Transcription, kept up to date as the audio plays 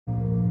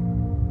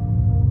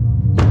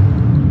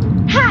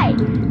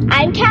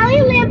I'm Callie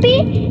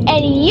Lampy,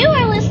 and you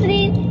are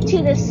listening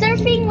to the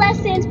Surfing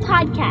Lessons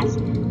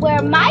podcast,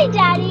 where my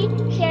daddy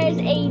shares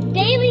a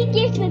daily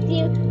gift with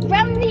you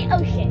from the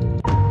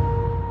ocean.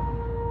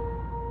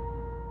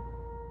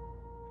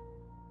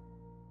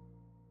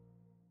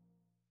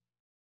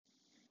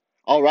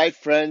 All right,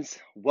 friends,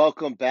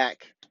 welcome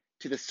back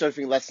to the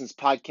Surfing Lessons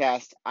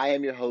podcast. I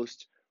am your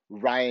host,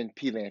 Ryan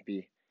P.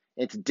 Lampy,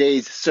 and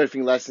today's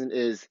surfing lesson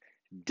is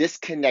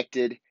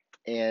disconnected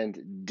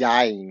and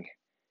dying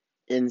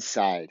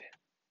inside.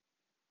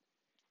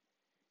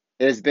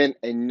 It has been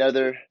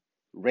another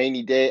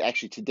rainy day.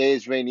 Actually, today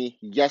is rainy.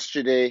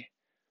 Yesterday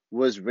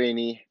was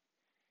rainy,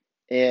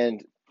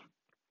 and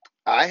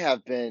I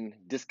have been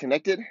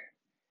disconnected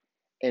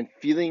and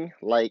feeling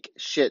like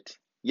shit.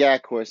 Yeah,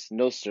 of course,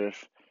 no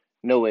surf,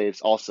 no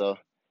waves also.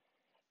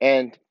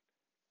 And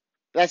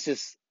that's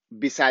just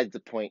besides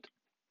the point.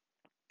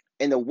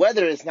 And the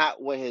weather is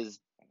not what has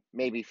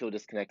made me feel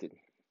disconnected.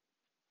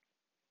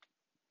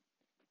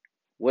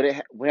 What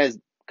has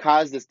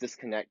caused this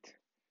disconnect,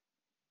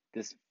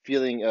 this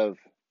feeling of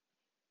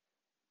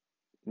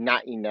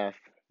not enough,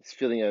 this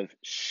feeling of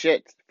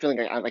shit, feeling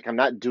like I'm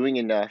not doing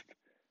enough,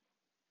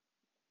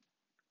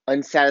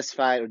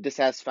 unsatisfied or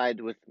dissatisfied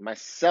with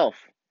myself,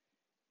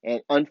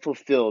 and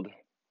unfulfilled.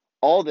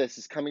 All this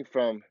is coming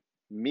from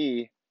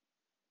me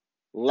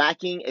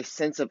lacking a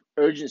sense of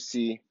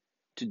urgency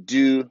to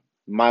do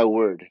my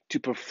word, to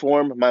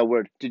perform my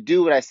word, to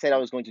do what I said I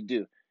was going to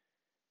do.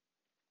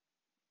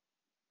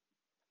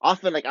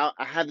 Often, I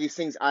have these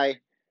things.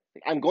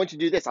 I'm going to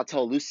do this. I'll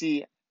tell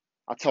Lucy,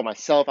 I'll tell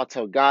myself, I'll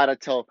tell God, I'll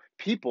tell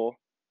people,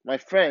 my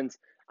friends,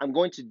 I'm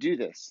going to do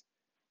this.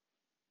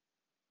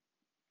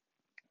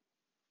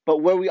 But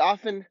where we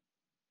often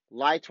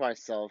lie to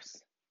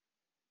ourselves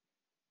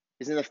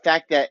is in the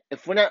fact that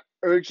if we're not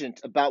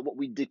urgent about what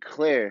we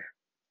declare,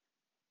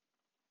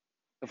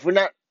 if we're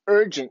not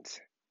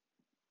urgent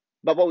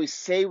about what we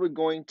say we're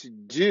going to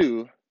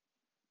do,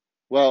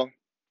 well,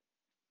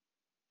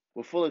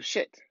 we're full of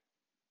shit.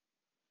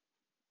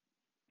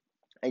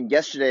 And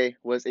yesterday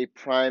was a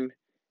prime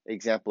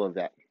example of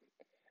that.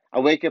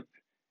 I wake up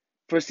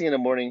first thing in the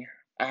morning.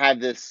 I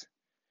have this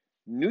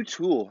new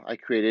tool I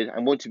created.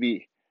 I'm going to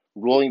be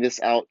rolling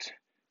this out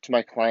to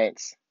my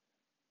clients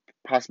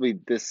possibly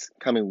this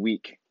coming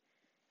week.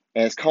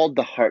 And it's called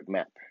the Heart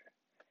Map.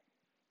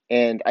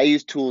 And I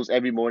use tools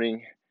every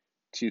morning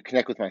to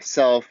connect with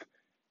myself,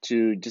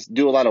 to just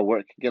do a lot of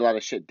work, get a lot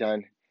of shit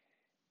done.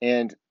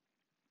 And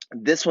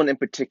this one in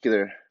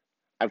particular,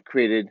 I've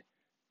created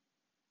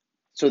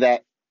so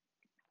that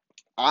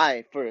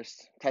I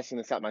first testing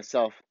this out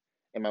myself,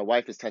 and my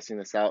wife is testing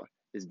this out.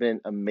 It's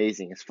been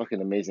amazing. It's fucking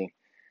amazing.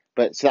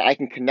 But so that I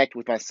can connect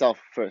with myself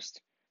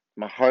first,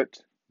 my heart,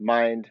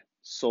 mind,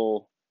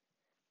 soul,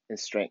 and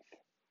strength.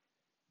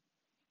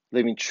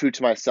 Living true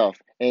to myself.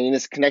 And in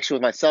this connection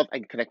with myself, I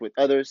can connect with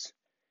others.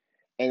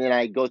 And then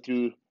I go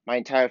through my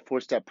entire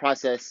 4-step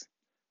process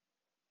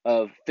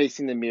of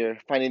facing the mirror,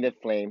 finding the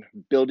flame,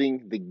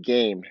 building the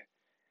game,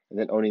 and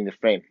then owning the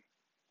frame.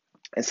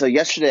 And so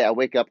yesterday I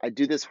wake up, I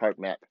do this heart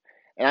map,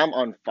 and I'm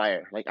on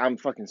fire. Like, I'm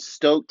fucking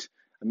stoked,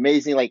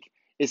 amazing. Like,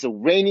 it's a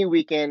rainy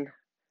weekend.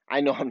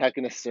 I know I'm not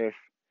going to surf.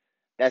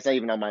 That's not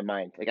even on my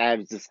mind. Like, I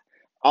have just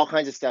all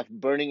kinds of stuff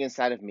burning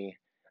inside of me,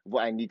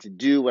 what I need to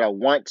do, what I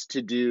want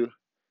to do.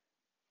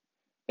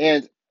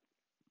 And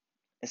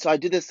so I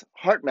do this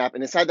heart map,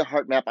 and inside the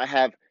heart map, I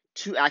have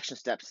 2 action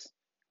steps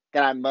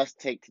that I must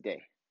take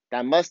today. That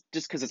I must,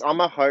 just because it's on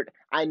my heart,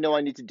 I know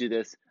I need to do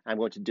this, I'm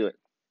going to do it.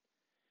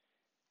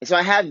 And so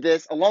I have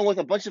this along with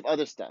a bunch of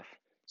other stuff.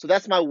 So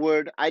that's my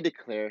word, I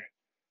declare.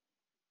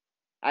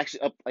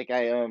 Actually,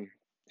 I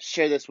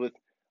share this with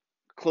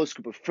a close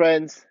group of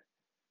friends,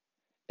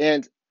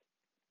 and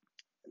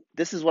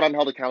this is what I'm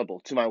held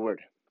accountable to, my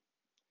word.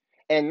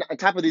 And on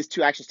top of these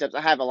 2 action steps, I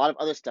have a lot of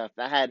other stuff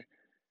that I had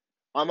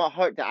on my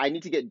heart that I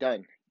need to get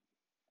done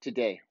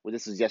today. Well,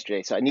 this was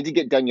yesterday, so I need to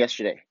get done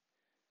yesterday.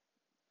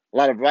 A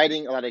lot of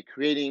writing, a lot of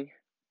creating,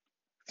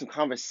 some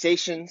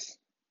conversations.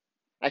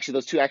 Actually,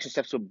 those 2 action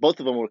steps, both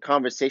of them were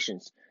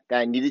conversations that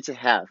I needed to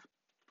have.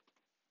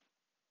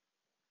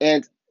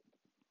 And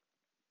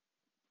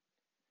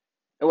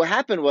what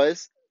happened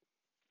was,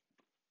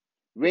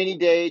 rainy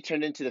day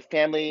turned into the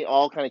family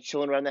all kind of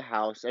chilling around the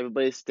house.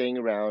 Everybody's staying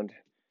around,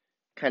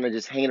 kind of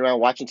just hanging around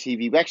watching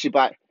TV. We actually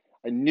bought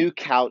a new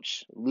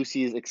couch.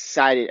 Lucy is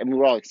excited. I mean,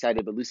 we're all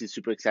excited, but Lucy's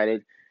super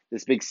excited.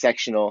 This big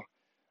sectional,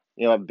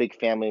 a big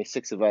family,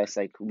 6 of us.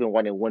 Like, we've been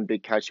wanting one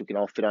big couch we can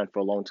all fit on for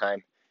a long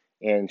time.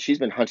 And she's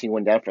been hunting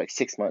one down for like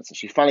 6 months, and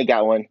she finally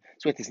got one.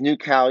 So we got this new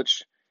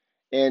couch,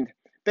 and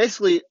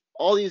basically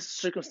all these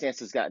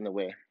circumstances got in the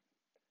way.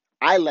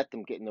 I let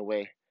them get in the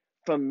way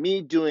from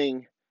me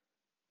doing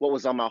what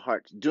was on my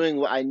heart, doing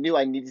what I knew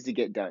I needed to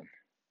get done,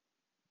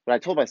 what I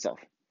told myself.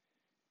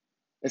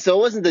 And so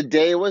it wasn't the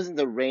day, it wasn't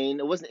the rain,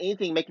 it wasn't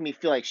anything making me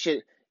feel like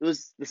shit. It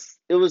was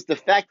the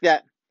fact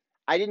that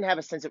I didn't have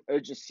a sense of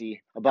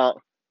urgency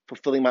about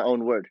fulfilling my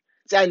own word.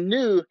 So I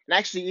knew, and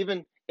actually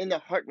even in the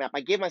heart map,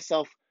 I gave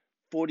myself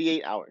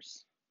 48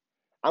 hours.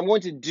 I'm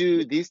going to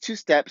do these 2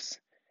 steps,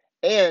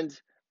 And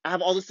I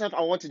have all this stuff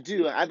I want to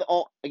do. I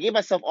gave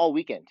myself all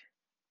weekend.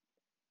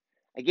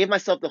 I gave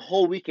myself the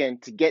whole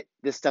weekend to get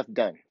this stuff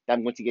done that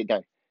I'm going to get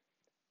done.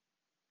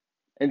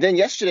 And then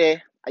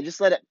yesterday, I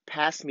just let it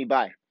pass me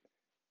by.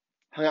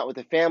 Hung out with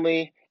the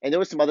family, and there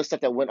was some other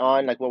stuff that went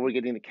on, like while we were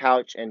getting the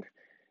couch, and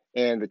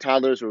the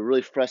toddlers were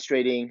really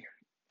frustrating.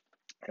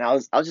 And I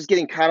was just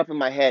getting caught up in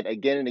my head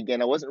again and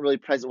again. I wasn't really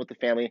present with the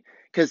family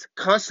because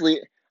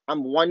constantly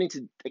I'm wanting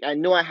to, like, I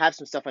know I have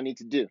some stuff I need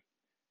to do,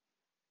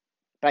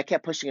 but I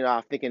kept pushing it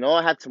off, thinking, oh,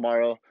 I have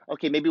tomorrow.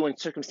 Okay, maybe when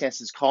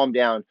circumstances calm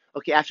down.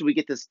 Okay, after we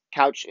get this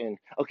couch in.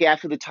 Okay,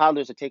 after the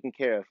toddlers are taken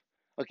care of.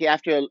 Okay,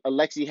 after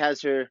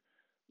Alexi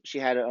she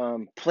had a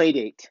play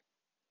date.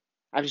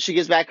 After she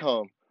gets back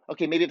home.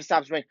 Okay, maybe if it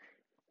stops raining.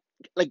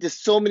 Like, there's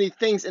so many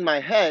things in my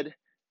head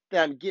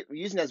that I'm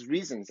using as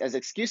reasons, as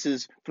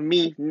excuses for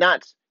me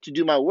not to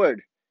do my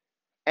word.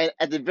 And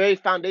at the very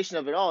foundation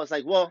of it all, it's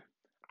like, well,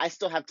 I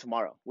still have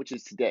tomorrow, which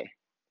is today,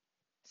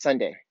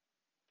 Sunday.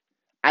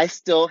 I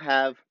still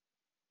have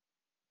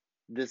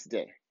this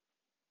day.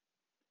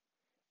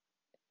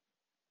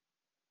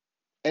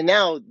 And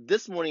now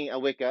this morning I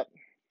wake up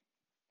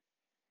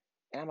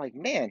and I'm like,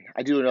 man,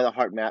 I do another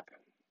heart map.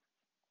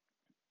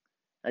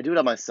 I do it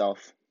on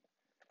myself.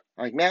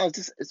 I'm like, man,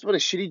 it's what a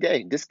shitty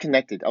day.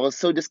 Disconnected. I was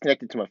so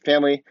disconnected to my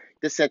family,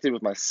 disconnected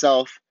with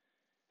myself.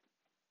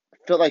 I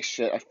felt like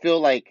shit. I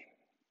feel like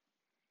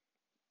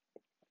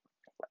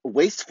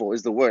wasteful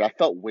is the word. I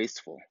felt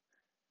wasteful.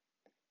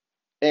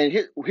 And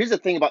here's the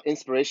thing about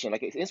inspiration.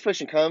 Like,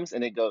 inspiration comes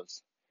and it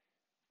goes.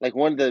 Like,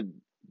 one of the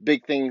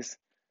big things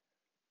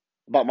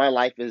about my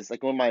life is,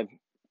 like, one of my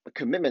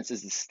commitments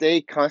is to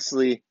stay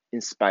constantly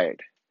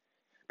inspired.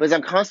 But as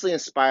I'm constantly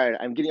inspired,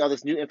 I'm getting all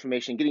this new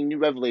information, getting new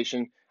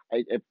revelation.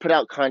 I put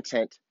out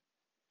content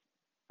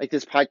like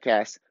this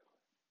podcast,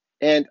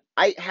 and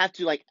I have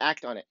to, like,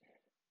 act on it,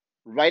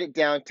 write it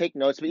down, take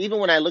notes. But even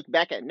when I look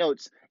back at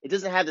notes, it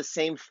doesn't have the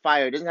same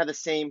fire. It doesn't have the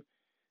same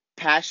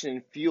passion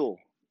and fuel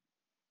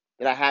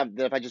that I have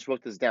that if I just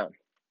wrote this down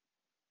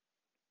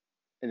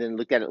and then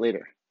looked at it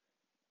later.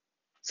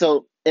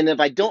 So, and if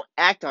I don't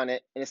act on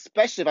it, and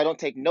especially if I don't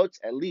take notes,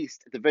 at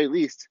the very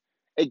least,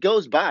 it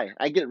goes by.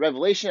 I get a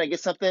revelation, I get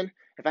something.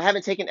 If I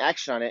haven't taken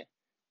action on it,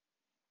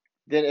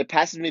 then it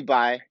passes me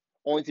by,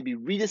 only to be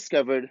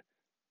rediscovered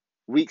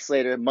weeks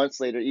later, months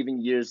later, even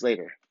years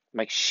later. I'm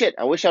like, shit,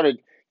 I wish I would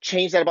have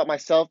changed that about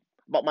myself,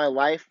 about my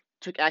life,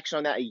 took action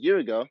on that a year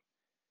ago.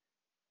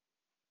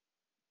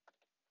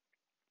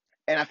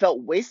 And I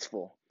felt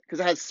wasteful because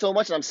I had so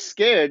much and I'm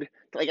scared.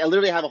 Like, I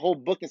literally have a whole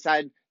book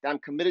inside that I'm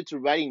committed to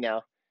writing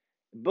now.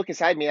 A book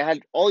inside me. I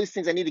had all these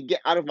things I need to get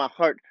out of my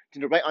heart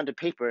to write onto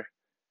paper.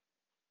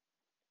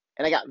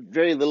 And I got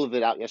very little of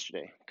it out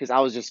yesterday because I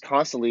was just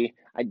constantly,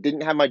 I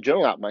didn't have my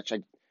journal out much.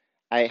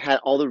 I had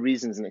all the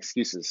reasons and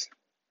excuses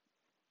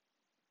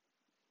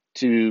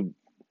to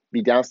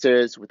be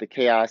downstairs with the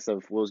chaos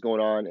of what was going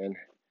on, and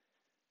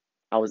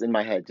I was in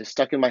my head, just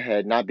stuck in my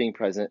head, not being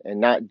present and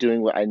not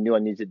doing what I knew I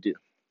needed to do.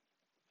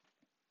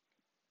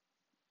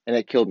 And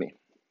it killed me.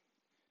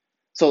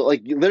 So,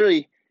 like,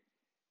 literally,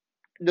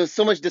 there's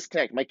so much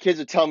disconnect. My kids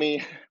would tell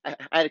me, I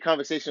had a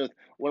conversation with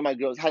one of my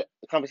girls, had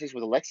a conversation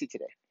with Alexi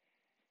today.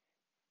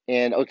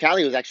 And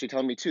O'Callaghan was actually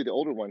telling me too, the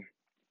older one.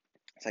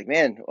 It's like,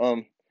 man,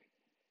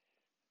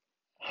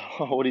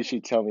 what did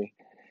she tell me?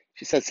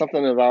 She said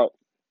something about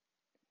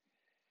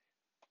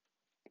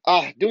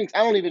doing,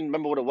 I don't even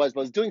remember what it was,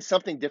 but it was doing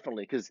something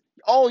differently. Because,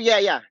 oh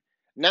yeah,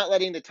 not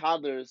letting the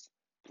toddlers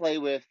play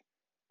with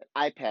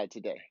an iPad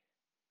today.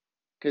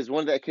 Because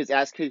one of the kids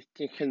asked,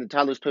 can the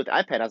toddlers play with the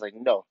iPad? I was like,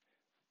 no,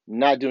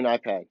 not doing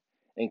iPad.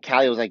 And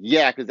Callie was like,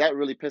 yeah, because that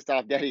really pissed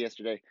off Daddy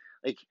yesterday.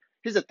 Like,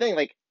 here's the thing,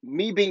 like,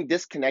 me being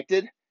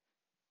disconnected,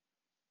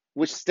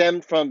 which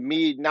stemmed from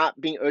me not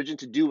being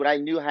urgent to do what I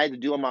knew I had to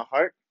do on my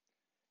heart,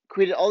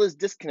 created all this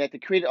disconnect.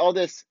 It created all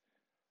this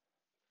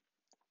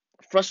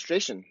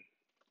frustration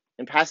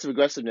and passive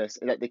aggressiveness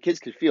that the kids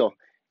could feel.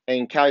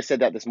 And Callie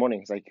said that this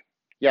morning. It's like,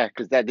 yeah,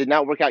 because that did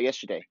not work out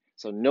yesterday.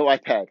 So no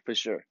iPad for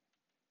sure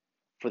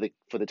for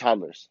the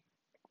toddlers.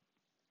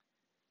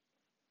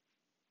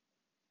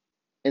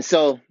 And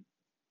so,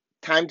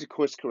 time to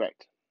course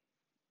correct.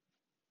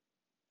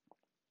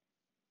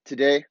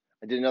 Today,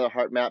 I did another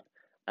heart map.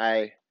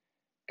 I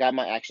got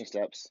my action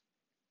steps.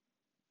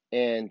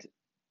 And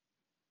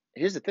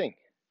here's the thing.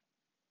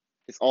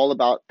 It's all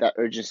about that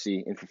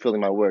urgency in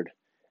fulfilling my word.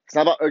 It's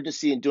not about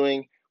urgency in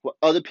doing what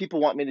other people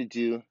want me to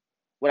do,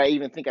 what I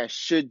even think I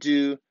should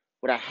do,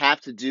 what I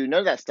have to do. None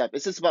of that stuff.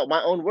 It's just about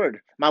my own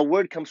word. My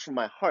word comes from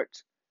my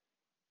heart.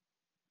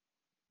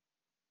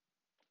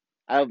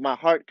 Out of my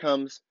heart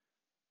comes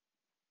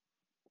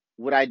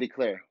what I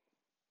declare,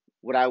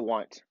 what I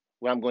want,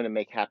 what I'm going to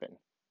make happen.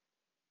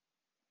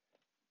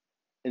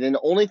 And then the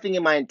only thing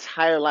in my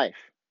entire life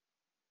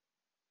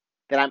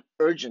that I'm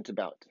urgent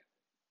about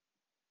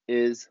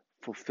is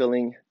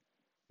fulfilling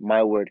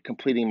my word,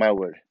 completing my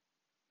word.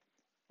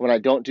 When I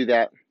don't do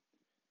that,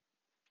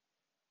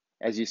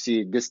 as you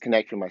see,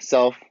 disconnect from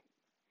myself,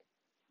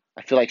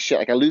 I feel like shit,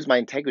 like I lose my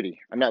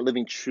integrity. I'm not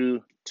living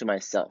true to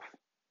myself.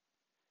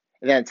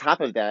 And then on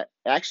top of that,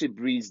 it actually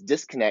breeds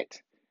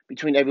disconnect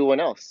between everyone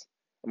else.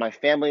 My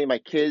family, my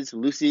kids,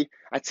 Lucy.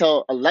 I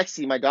tell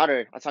Alexi, my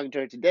daughter, I was talking to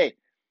her today.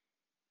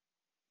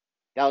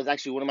 That was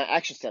actually one of my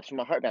action steps from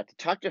my heart map, to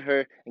talk to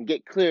her and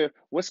get clear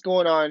what's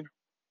going on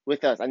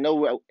with us. I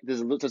know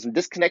there's some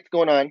disconnect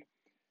going on,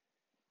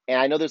 and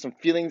I know there's some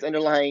feelings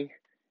underlying.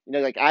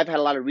 Like I've had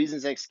a lot of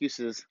reasons and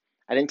excuses.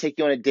 I didn't take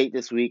you on a date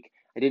this week.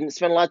 I didn't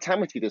spend a lot of time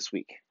with you this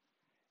week.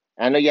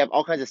 And I know you have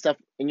all kinds of stuff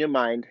in your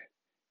mind.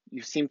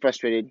 You seem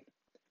frustrated.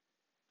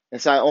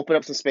 And so I opened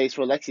up some space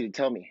for Alexi to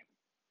tell me,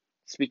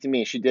 speak to me.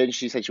 And she did. And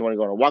she said she wanted to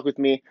go on a walk with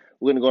me.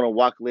 We're going to go on a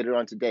walk later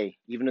on today,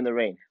 even in the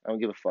rain. I don't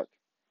give a fuck.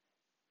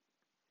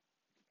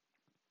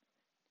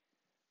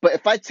 But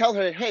if I tell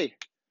her, hey,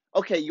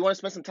 okay, you want to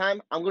spend some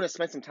time? I'm going to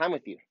spend some time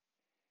with you.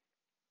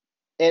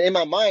 And in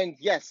my mind,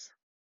 yes,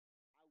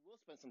 I will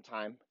spend some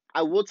time.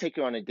 I will take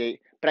her on a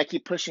date, but I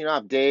keep pushing it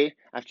off day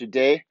after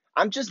day.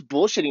 I'm just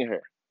bullshitting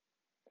her.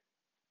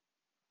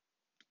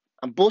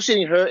 I'm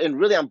bullshitting her, and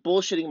really I'm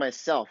bullshitting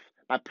myself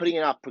by putting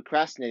it off,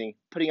 procrastinating,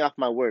 putting off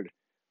my word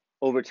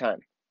over time.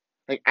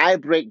 Like I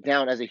break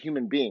down as a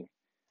human being.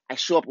 I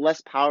show up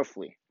less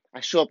powerfully. I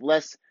show up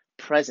less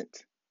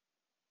present.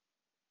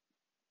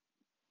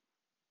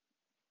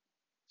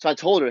 So I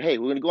told her, hey,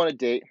 we're going to go on a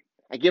date.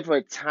 I give her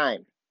a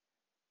time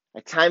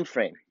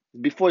frame.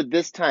 Before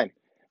this time,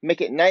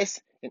 make it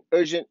nice and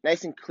urgent,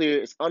 nice and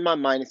clear. It's on my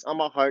mind. It's on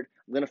my heart.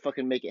 I'm going to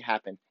fucking make it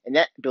happen. And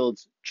that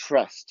builds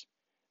trust,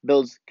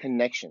 builds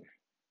connection.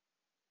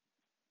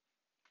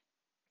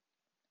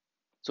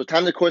 So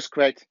time to course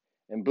correct,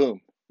 and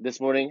boom,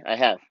 this morning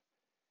I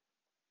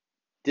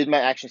did my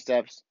action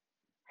steps,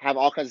 have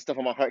all kinds of stuff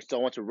on my heart still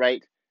I want to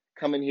write,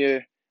 come in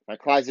here, my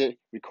closet,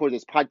 record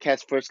this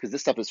podcast first because this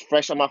stuff is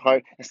fresh on my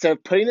heart. Instead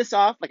of putting this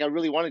off like I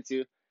really wanted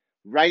to,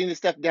 writing this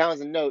stuff down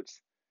as a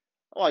notes,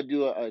 I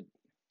do a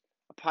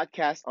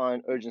podcast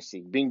on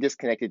urgency, being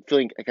disconnected,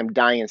 feeling like I'm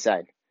dying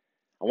inside.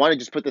 I want to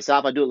just put this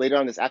off. I'll do it later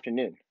on this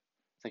afternoon.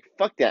 It's like,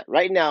 fuck that.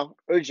 Right now,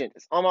 urgent.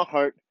 It's on my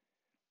heart.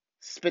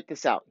 Spit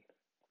this out.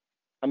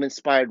 I'm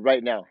inspired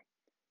right now.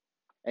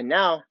 And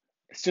now,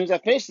 as soon as I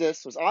finish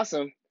this, what's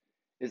awesome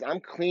is I'm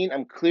clean,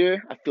 I'm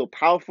clear, I feel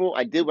powerful.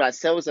 I did what I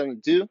said I was going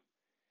to do.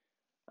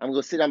 I'm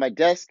going to sit at my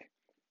desk,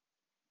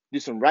 do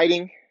some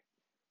writing,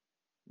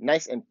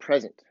 nice and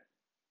present,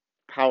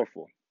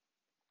 powerful.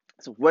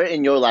 So where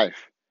in your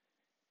life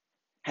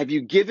have you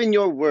given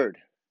your word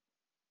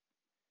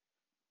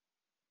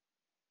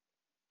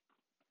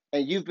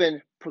and you've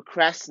been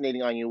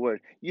procrastinating on your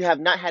word? You have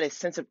not had a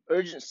sense of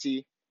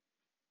urgency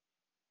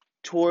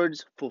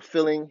towards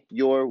fulfilling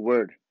your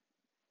word.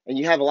 And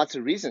you have lots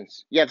of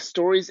reasons. You have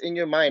stories in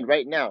your mind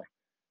right now.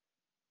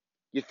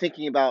 You're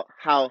thinking about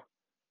how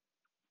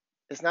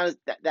it's not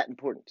that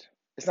important.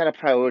 It's not a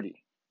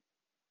priority.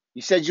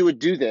 You said you would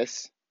do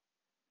this,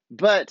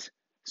 but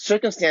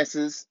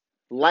circumstances,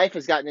 life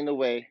has gotten in the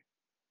way.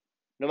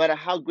 No matter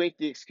how great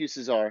the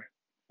excuses are,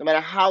 no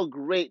matter how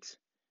great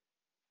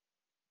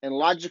and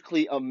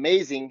logically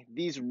amazing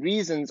these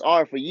reasons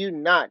are for you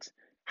not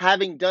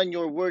having done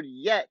your word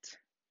yet,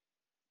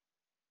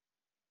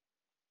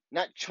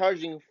 not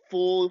charging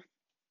full-fledged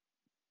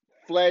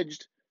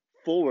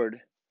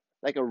forward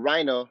like a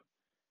rhino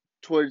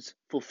towards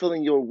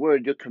fulfilling your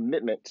word, your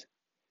commitment.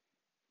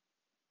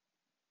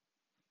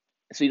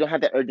 So you don't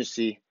have that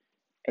urgency,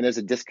 and there's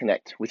a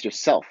disconnect with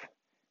yourself.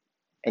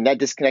 And that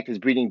disconnect is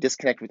breeding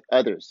disconnect with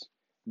others,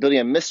 building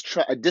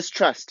a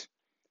distrust.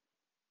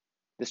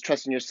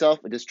 Distrust in yourself,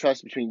 a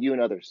distrust between you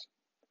and others.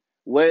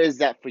 Where is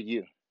that for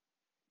you?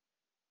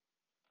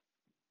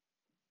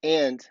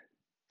 And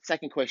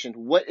second question,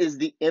 what is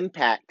the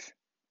impact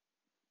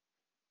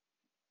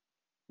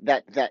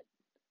that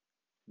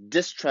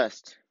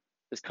distrust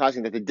is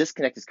causing, that the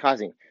disconnect is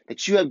causing,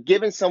 that you have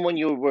given someone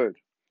your word?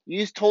 You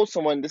just told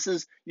someone,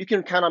 you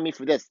can count on me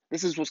for this.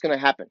 This is what's going to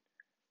happen.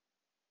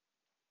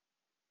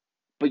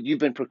 But you've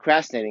been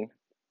procrastinating.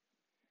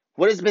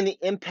 What has been the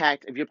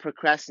impact of your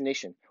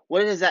procrastination?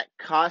 What does that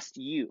cost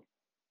you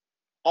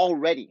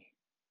already?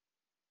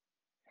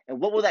 And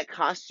what will that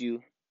cost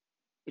you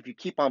if you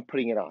keep on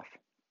putting it off?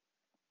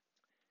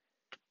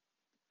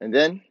 And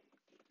then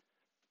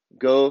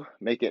go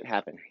make it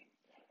happen.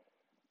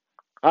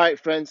 All right,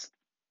 friends,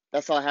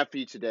 that's all I have for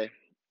you today.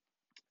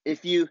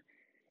 If you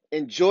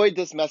enjoyed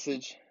this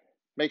message,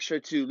 make sure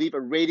to leave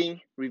a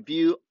rating,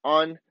 review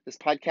on this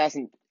podcast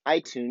in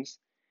iTunes,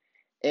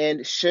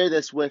 and share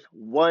this with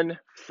one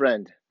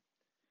friend.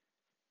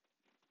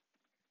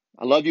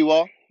 I love you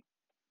all.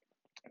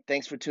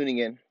 Thanks for tuning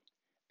in,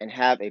 and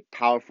have a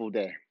powerful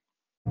day.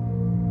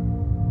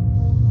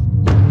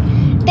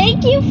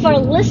 Thank you for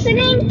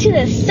listening to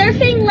the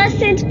Surfing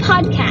Lessons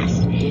podcast.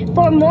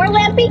 For more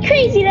Lampy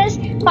craziness,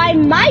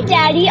 find my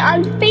daddy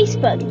on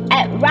Facebook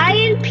at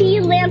Ryan P.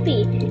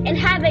 Lampy, and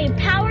have a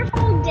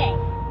powerful